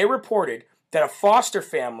 They reported that a foster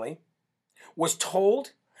family was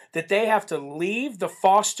told that they have to leave the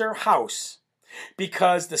foster house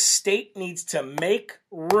because the state needs to make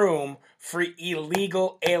room for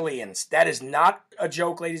illegal aliens. That is not a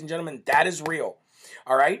joke, ladies and gentlemen. That is real.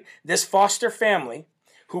 All right? This foster family,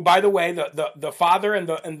 who, by the way, the father and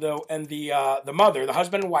the mother, the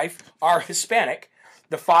husband and wife, are Hispanic.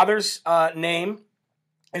 The father's name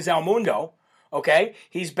is El Mundo. Okay?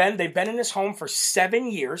 They've been in this home for 7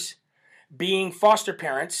 years, being foster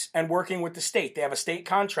parents and working with the state. They have a state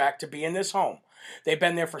contract to be in this home. They've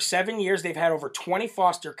been there for 7 years. They've had over 20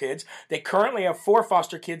 foster kids. They currently have 4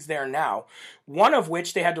 foster kids there now, one of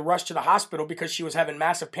which they had to rush to the hospital because she was having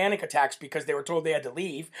massive panic attacks because they were told they had to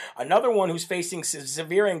leave. Another one who's facing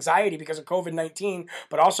severe anxiety because of COVID-19,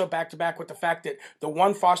 but also back-to-back with the fact that the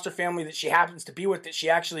one foster family that she happens to be with, that she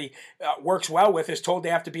actually works well with, is told they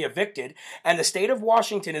have to be evicted. And the state of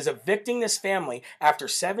Washington is evicting this family after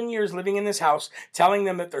 7 years living in this house, telling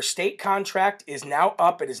them that their state contract is now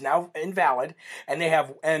up. It is now invalid. And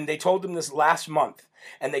they told them this last month.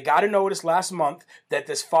 And they got a notice last month that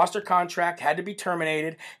this foster contract had to be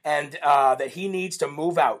terminated and that he needs to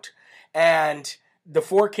move out. And the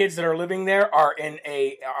 4 kids that are living there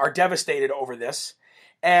are devastated over this.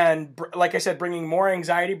 And like I said, bringing more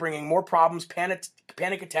anxiety, bringing more problems, panic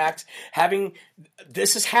attacks.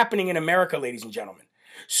 This is happening in America, ladies and gentlemen.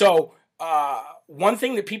 So one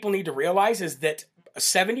thing that people need to realize is that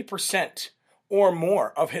 70% or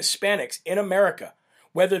more of Hispanics in America,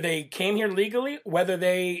 whether they came here legally, whether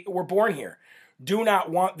they were born here, do not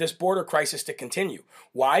want this border crisis to continue.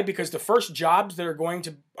 Why? Because the first jobs that are going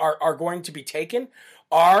to be taken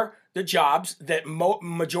are the jobs that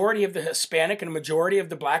majority of the Hispanic and majority of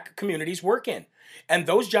the black communities work in. And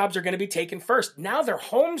those jobs are going to be taken first. Now their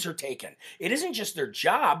homes are taken. It isn't just their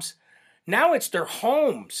jobs. Now it's their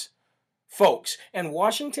homes, folks. And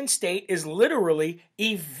Washington State is literally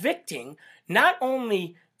evicting not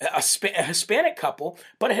only a Hispanic couple,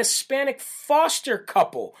 but a Hispanic foster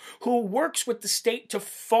couple who works with the state to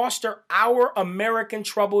foster our American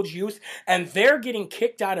troubled youth, and they're getting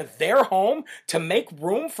kicked out of their home to make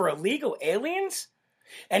room for illegal aliens?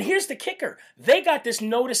 And here's the kicker. They got this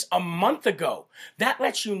notice a month ago. That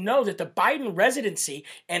lets you know that the Biden residency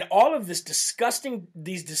and all of these disgusting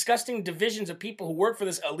divisions of people who work for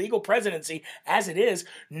this illegal presidency, as it is,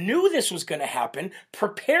 knew this was going to happen,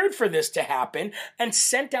 prepared for this to happen, and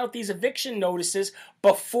sent out these eviction notices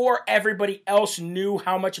before everybody else knew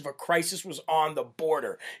how much of a crisis was on the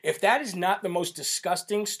border. If that is not the most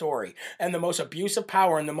disgusting story and the most abuse of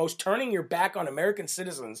power and the most turning your back on American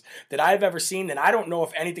citizens that I've ever seen, then I don't know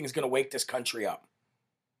if anything is going to wake this country up.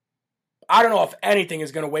 I don't know if anything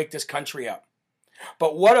is going to wake this country up.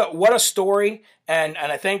 But what a story, and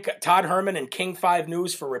I thank Todd Herman and King 5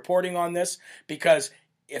 News for reporting on this, because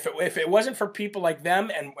if it wasn't for people like them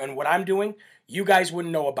and what I'm doing, you guys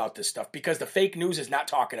wouldn't know about this stuff, because the fake news is not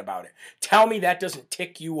talking about it. Tell me that doesn't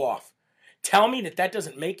tick you off. Tell me that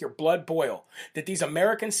doesn't make your blood boil, that these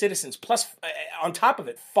American citizens, plus on top of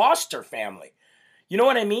it, foster family, you know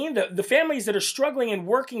what I mean? The families that are struggling and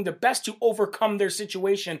working the best to overcome their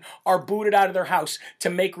situation are booted out of their house to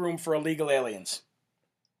make room for illegal aliens.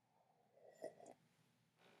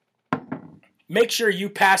 Make sure you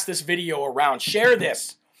pass this video around. Share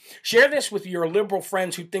this. Share this with your liberal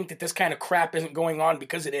friends who think that this kind of crap isn't going on,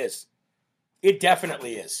 because it is. It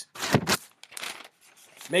definitely is.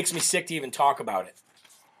 Makes me sick to even talk about it.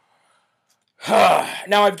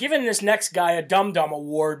 Now, I've given this next guy a Dum Dum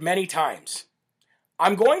Award many times.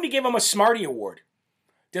 I'm going to give him a Smarty Award.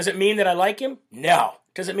 Does it mean that I like him? No.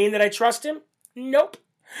 Does it mean that I trust him? Nope.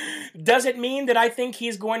 Does it mean that I think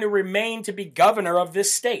he's going to remain to be governor of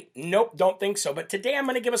this state? Nope, don't think so. But today I'm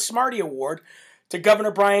going to give a Smarty Award to Governor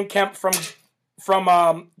Brian Kemp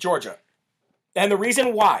from Georgia. And the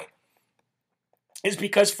reason why is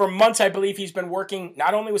because for months I believe he's been working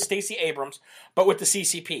not only with Stacey Abrams, but with the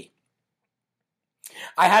CCP.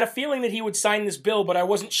 I had a feeling that he would sign this bill, but I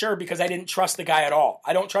wasn't sure because I didn't trust the guy at all.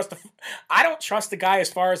 I don't trust the guy as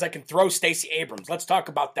far as I can throw Stacey Abrams. Let's talk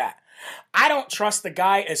about that. I don't trust the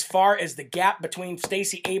guy as far as the gap between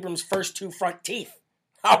Stacey Abrams' first 2 front teeth.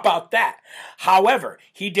 How about that? However,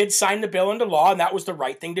 he did sign the bill into law, and that was the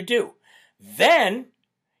right thing to do. Then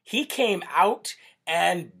he came out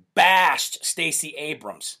and bashed Stacey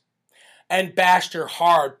Abrams. And bashed her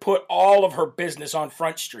hard, put all of her business on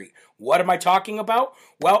Front Street. What am I talking about?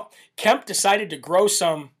 Well, Kemp decided to grow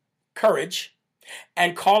some courage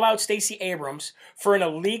and call out Stacey Abrams for an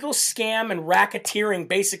illegal scam and racketeering,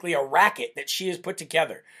 basically a racket that she has put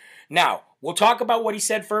together. Now, we'll talk about what he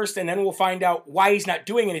said first, and then we'll find out why he's not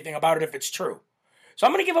doing anything about it if it's true. So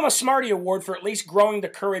I'm going to give him a Smarty Award for at least growing the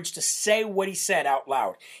courage to say what he said out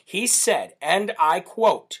loud. He said, and I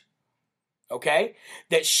quote, okay,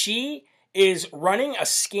 that she is running a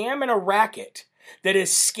scam and a racket that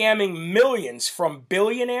is scamming millions from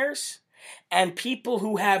billionaires and people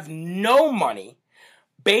who have no money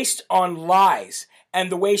based on lies. And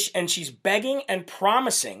the way and she's begging and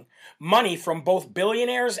promising money from both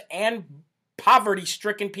billionaires and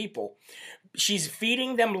poverty-stricken people. She's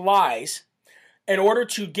feeding them lies in order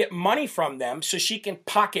to get money from them so she can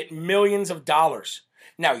pocket millions of dollars.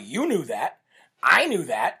 Now, you knew that. I knew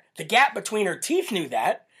that. The gap between her teeth knew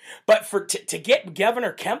that. But to get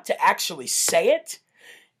Governor Kemp to actually say it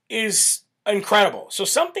is incredible. So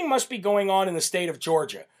something must be going on in the state of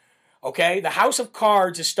Georgia. Okay, the house of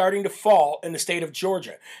cards is starting to fall in the state of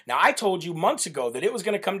Georgia. Now, I told you months ago that it was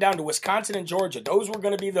going to come down to Wisconsin and Georgia. Those were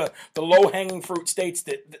going to be the low-hanging fruit states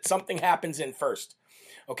that something happens in first.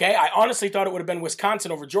 Okay, I honestly thought it would have been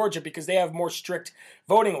Wisconsin over Georgia because they have more strict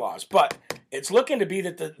voting laws. But it's looking to be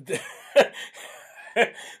that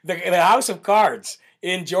the house of cards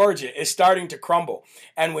in Georgia is starting to crumble.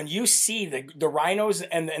 And when you see the rhinos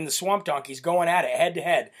and the swamp donkeys going at it head to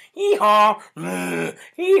head, hee-haw,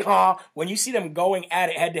 hee-haw, when you see them going at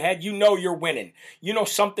it head to head, you know you're winning. You know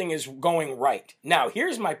something is going right. Now,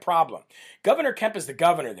 here's my problem. Governor Kemp is the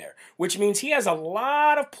governor there, which means he has a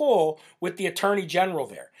lot of pull with the attorney general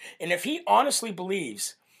there. And if he honestly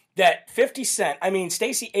believes that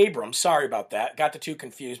Stacey Abrams, sorry about that, got the two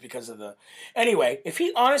confused because of anyway, if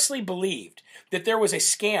he honestly believed that there was a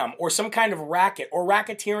scam or some kind of racket or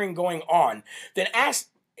racketeering going on, then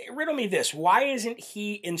riddle me this, why isn't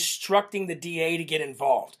he instructing the DA to get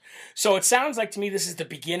involved? So it sounds like to me this is the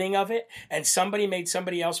beginning of it, and somebody made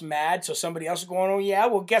somebody else mad, so somebody else is going, oh yeah,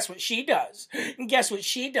 well guess what she does? And guess what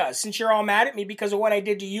she does? Since you're all mad at me because of what I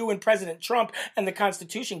did to you and President Trump and the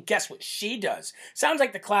Constitution, guess what she does? Sounds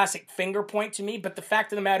like the classic finger point to me, but the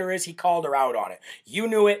fact of the matter is he called her out on it. You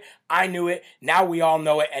knew it, I knew it, now we all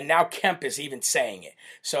know it, and now Kemp is even saying it.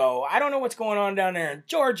 So I don't know what's going on down there in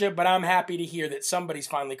Georgia, but I'm happy to hear that somebody's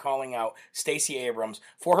finally calling out Stacey Abrams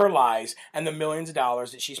for her lies and the millions of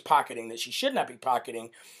dollars that she's pocketing that she should not be pocketing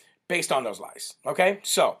based on those lies. Okay?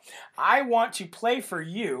 So I want to play for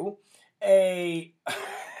you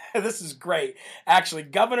this is great. Actually,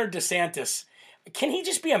 Governor DeSantis, can he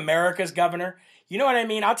just be America's governor? You know what I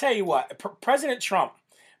mean? I'll tell you what, President Trump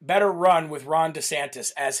better run with Ron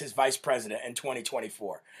DeSantis as his vice president in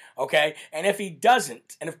 2024, okay? And if he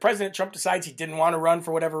doesn't, and if President Trump decides he didn't want to run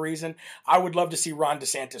for whatever reason, I would love to see Ron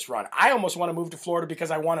DeSantis run. I almost want to move to Florida because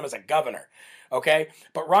I want him as a governor, okay?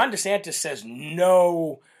 But Ron DeSantis says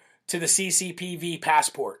no to the CCPV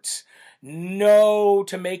passports. No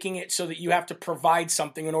to making it so that you have to provide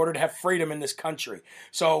something in order to have freedom in this country.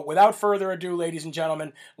 So without further ado, ladies and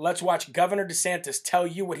gentlemen, let's watch Governor DeSantis tell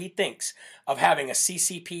you what he thinks of having a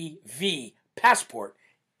CCPV passport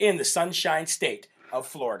in the Sunshine State of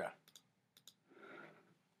Florida.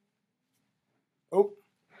 Oh,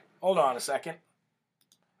 hold on a second.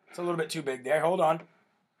 It's a little bit too big there. Hold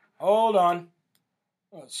on.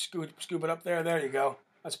 Let's scoop it up there. There you go.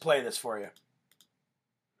 Let's play this for you.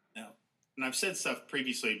 And I've said stuff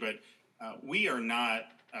previously, but we are not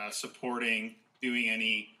supporting doing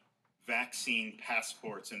any vaccine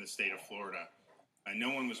passports in the state of Florida.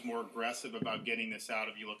 No one was more aggressive about getting this out.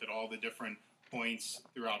 If you look at all the different points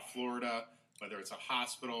throughout Florida, whether it's a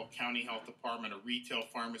hospital, county health department, a retail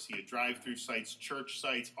pharmacy, a drive-through sites, church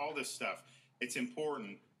sites, all this stuff, it's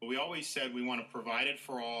important. But we always said we want to provide it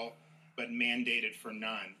for all, but mandate it for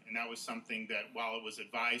none. And that was something that while it was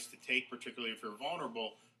advised to take, particularly if you're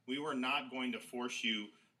vulnerable, we were not going to force you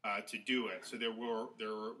to do it. So there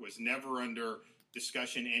was never under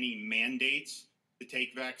discussion any mandates to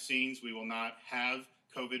take vaccines. We will not have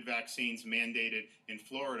COVID vaccines mandated in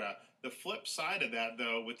Florida. The flip side of that,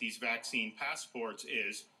 though, with these vaccine passports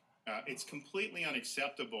is it's completely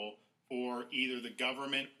unacceptable for either the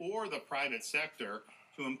government or the private sector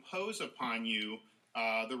to impose upon you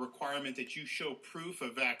the requirement that you show proof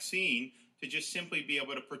of vaccine to just simply be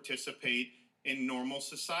able to participate in normal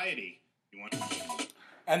society.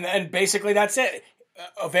 And basically that's it.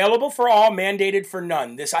 Available for all, mandated for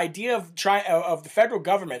none. This idea of the federal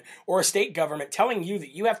government or a state government telling you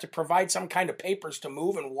that you have to provide some kind of papers to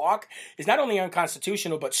move and walk is not only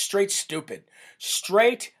unconstitutional, but straight stupid.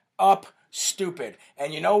 Straight up stupid.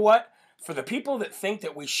 And you know what? For the people that think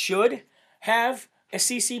that we should have a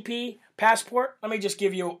CCP passport, let me just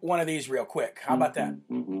give you one of these real quick. How about that?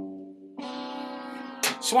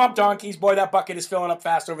 Swamp donkeys. Boy, that bucket is filling up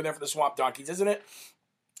fast over there for the swamp donkeys, isn't it?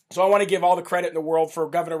 So I want to give all the credit in the world for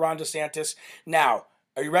Governor Ron DeSantis. Now,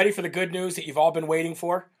 are you ready for the good news that you've all been waiting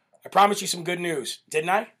for? I promised you some good news, didn't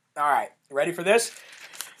I? All right, ready for this?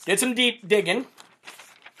 Did some deep digging.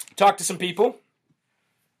 Talked to some people.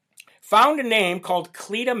 Found a name called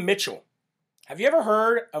Cleta Mitchell. Have you ever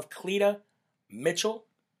heard of Cleta Mitchell?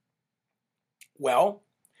 Well,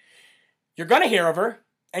 you're going to hear of her,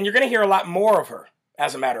 and you're going to hear a lot more of her,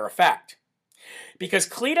 as a matter of fact. Because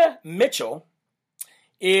Cleta Mitchell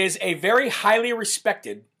is a very highly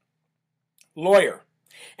respected lawyer,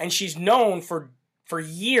 and she's known for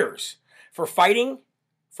years for fighting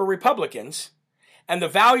for Republicans and the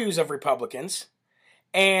values of Republicans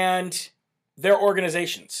and their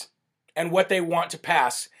organizations and what they want to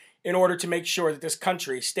pass in order to make sure that this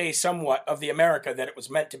country stays somewhat of the America that it was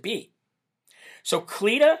meant to be. So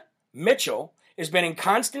Cleta Mitchell has been in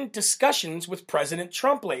constant discussions with President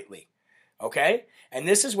Trump lately, okay? And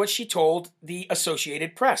this is what she told the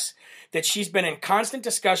Associated Press, that she's been in constant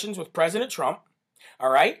discussions with President Trump, all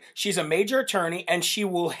right? She's a major attorney, and she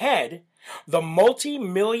will head the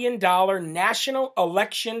multi-million-dollar National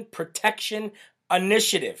Election Protection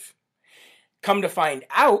Initiative. Come to find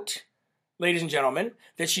out, ladies and gentlemen,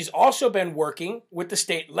 that she's also been working with the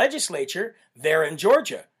state legislature there in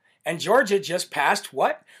Georgia. And Georgia just passed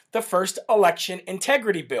what? The first election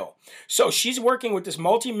integrity bill. So she's working with this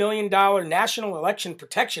multi-million-dollar National Election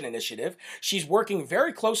Protection Initiative. She's working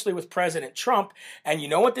very closely with President Trump. And you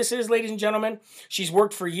know what this is, ladies and gentlemen? She's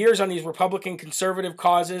worked for years on these Republican conservative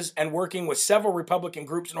causes and working with several Republican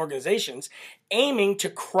groups and organizations aiming to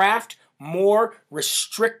craft more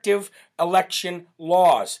restrictive election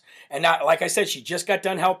laws. And now, like I said, she just got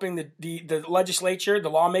done helping the legislature,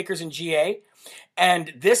 the lawmakers in GA.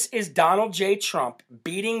 And this is Donald J. Trump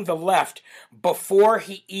beating the left before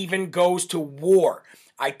he even goes to war.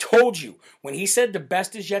 I told you, when he said the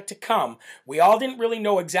best is yet to come, we all didn't really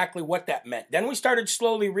know exactly what that meant. Then we started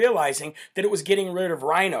slowly realizing that it was getting rid of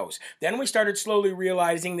rhinos. Then we started slowly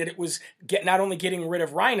realizing that it was not only getting rid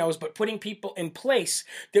of rhinos, but putting people in place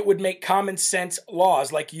that would make common sense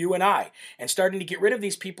laws like you and I, and starting to get rid of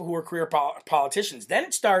these people who are career politicians. Then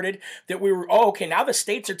it started that we were, okay, now the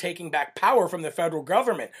states are taking back power from the federal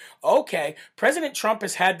government. Okay, President Trump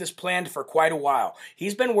has had this planned for quite a while.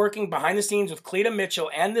 He's been working behind the scenes with Cleta Mitchell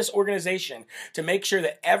and this organization to make sure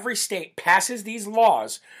that every state passes these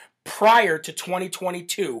laws prior to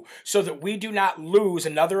 2022 so that we do not lose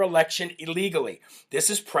another election illegally. This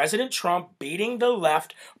is President Trump beating the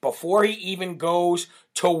left before he even goes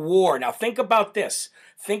to war. Now think about this.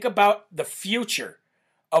 Think about the future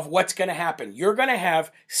of what's going to happen. You're going to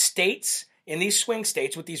have states in these swing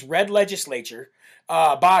states with these red legislature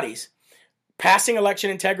bodies passing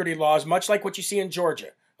election integrity laws, much like what you see in Georgia.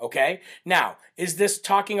 Okay? Now, is this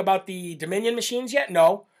talking about the Dominion machines yet?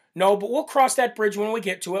 No, but we'll cross that bridge when we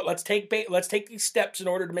get to it. Let's take these steps in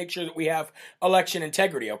order to make sure that we have election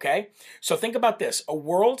integrity, okay? So think about this. A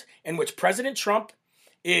world in which President Trump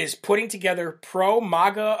is putting together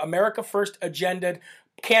pro-MAGA, America First agenda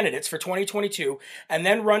candidates for 2022 and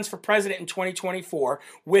then runs for president in 2024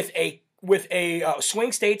 with a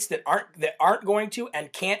swing states that aren't going to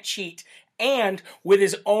and can't cheat, and with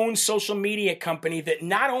his own social media company that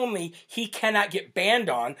not only he cannot get banned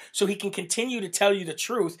on, so he can continue to tell you the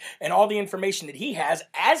truth and all the information that he has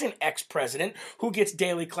as an ex-president who gets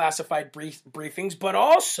daily classified briefings, but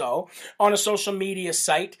also on a social media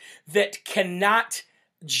site that cannot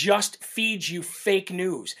just feed you fake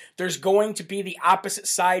news. There's going to be the opposite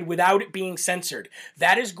side without it being censored.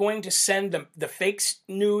 That is going to send the fake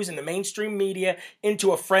news and the mainstream media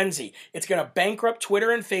into a frenzy. It's going to bankrupt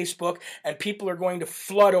Twitter and Facebook, and people are going to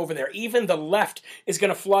flood over there. Even the left is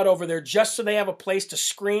going to flood over there just so they have a place to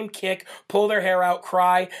scream, kick, pull their hair out,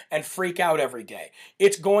 cry, and freak out every day.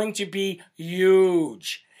 It's going to be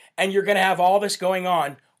huge. And you're going to have all this going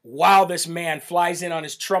on while this man flies in on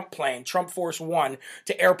his Trump plane, Trump Force One,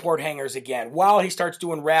 to airport hangars again, while he starts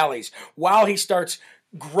doing rallies, while he starts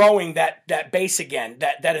growing that base again,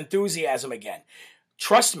 that enthusiasm again.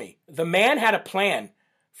 Trust me, the man had a plan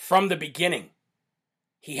from the beginning.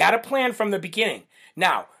 He had a plan from the beginning.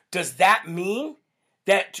 Now, does that mean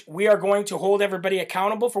that we are going to hold everybody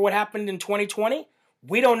accountable for what happened in 2020?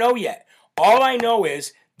 We don't know yet. All I know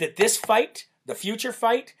is that this fight, the future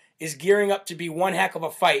fight, is gearing up to be one heck of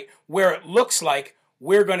a fight where it looks like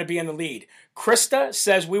we're going to be in the lead. Krista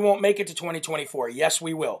says we won't make it to 2024. Yes,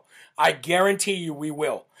 we will. I guarantee you we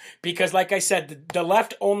will. Because like I said, the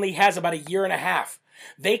left only has about a year and a half.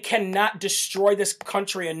 They cannot destroy this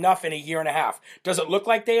country enough in a year and a half. Does it look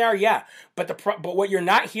like they are? Yeah. But what you're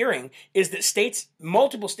not hearing is that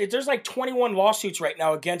multiple states, there's like 21 lawsuits right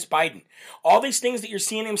now against Biden. All these things that you're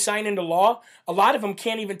seeing him sign into law, a lot of them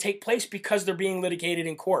can't even take place because they're being litigated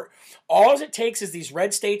in court. All it takes is these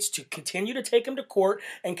red states to continue to take them to court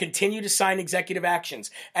and continue to sign executive actions.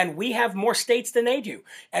 And we have more states than they do.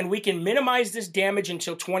 And we can minimize this damage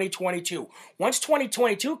until 2022. Once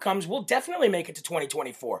 2022 comes, we'll definitely make it to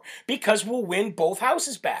 2024 because we'll win both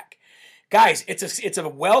houses back. Guys, it's a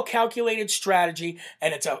well-calculated strategy,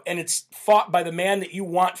 and it's fought by the man that you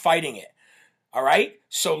want fighting it. All right?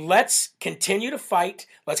 So let's continue to fight.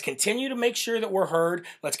 Let's continue to make sure that we're heard.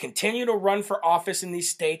 Let's continue to run for office in these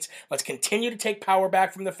states. Let's continue to take power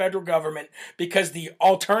back from the federal government, because the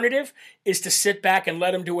alternative is to sit back and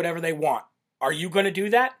let them do whatever they want. Are you going to do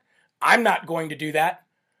that? I'm not going to do that.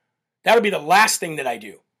 That'll be the last thing that I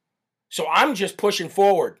do. So I'm just pushing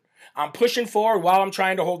forward. I'm pushing forward while I'm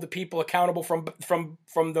trying to hold the people accountable from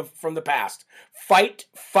the past. Fight,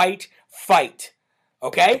 fight, fight.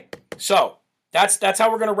 Okay? So that's how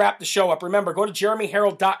we're going to wrap the show up. Remember, go to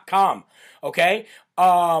jeremyherald.com. Okay?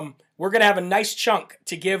 We're going to have a nice chunk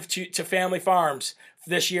to give to family farms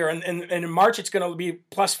this year. And in March, it's going to be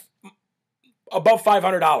above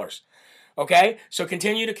 $500. Okay, so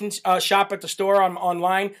continue to shop at the store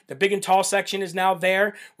online. The big and tall section is now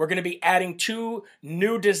there. We're going to be adding 2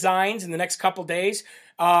 new designs in the next couple days.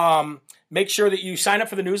 Make sure that you sign up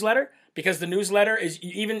for the newsletter, because the newsletter is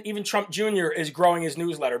even Trump Jr. is growing his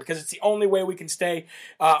newsletter, because it's the only way we can stay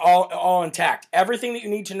all intact. Everything that you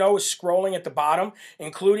need to know is scrolling at the bottom,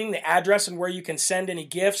 including the address and where you can send any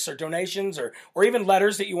gifts or donations or even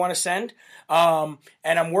letters that you want to send. And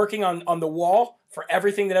I'm working on the wall for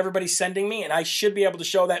everything that everybody's sending me, and I should be able to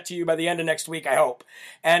show that to you by the end of next week, I hope.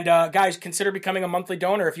 And guys, consider becoming a monthly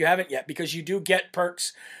donor if you haven't yet, because you do get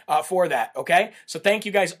perks for that, okay? So thank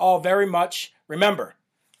you guys all very much. Remember,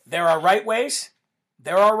 there are right ways,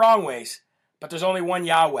 there are wrong ways, but there's only one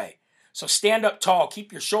Yahweh. So stand up tall,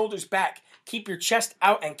 keep your shoulders back, keep your chest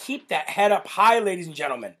out, and keep that head up high, ladies and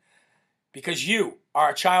gentlemen, because you are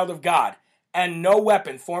a child of God, and no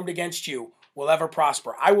weapon formed against you will ever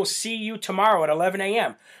prosper. I will see you tomorrow at 11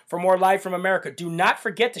 a.m. for more Live from America. Do not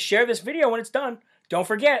forget to share this video when it's done. Don't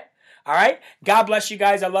forget. All right? God bless you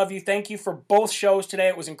guys. I love you. Thank you for both shows today.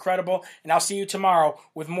 It was incredible. And I'll see you tomorrow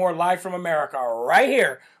with more Live from America right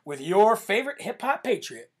here with your favorite hip-hop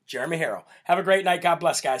patriot, Jeremy Harrell. Have a great night. God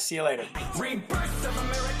bless, guys. See you later. Rebirth of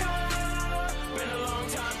America. Been a long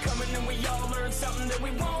time coming, and we all learned something that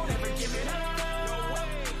we won't ever give it up. No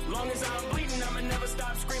way. Long as I'm bleeding, I'ma never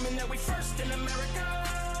stop screaming that we first in America.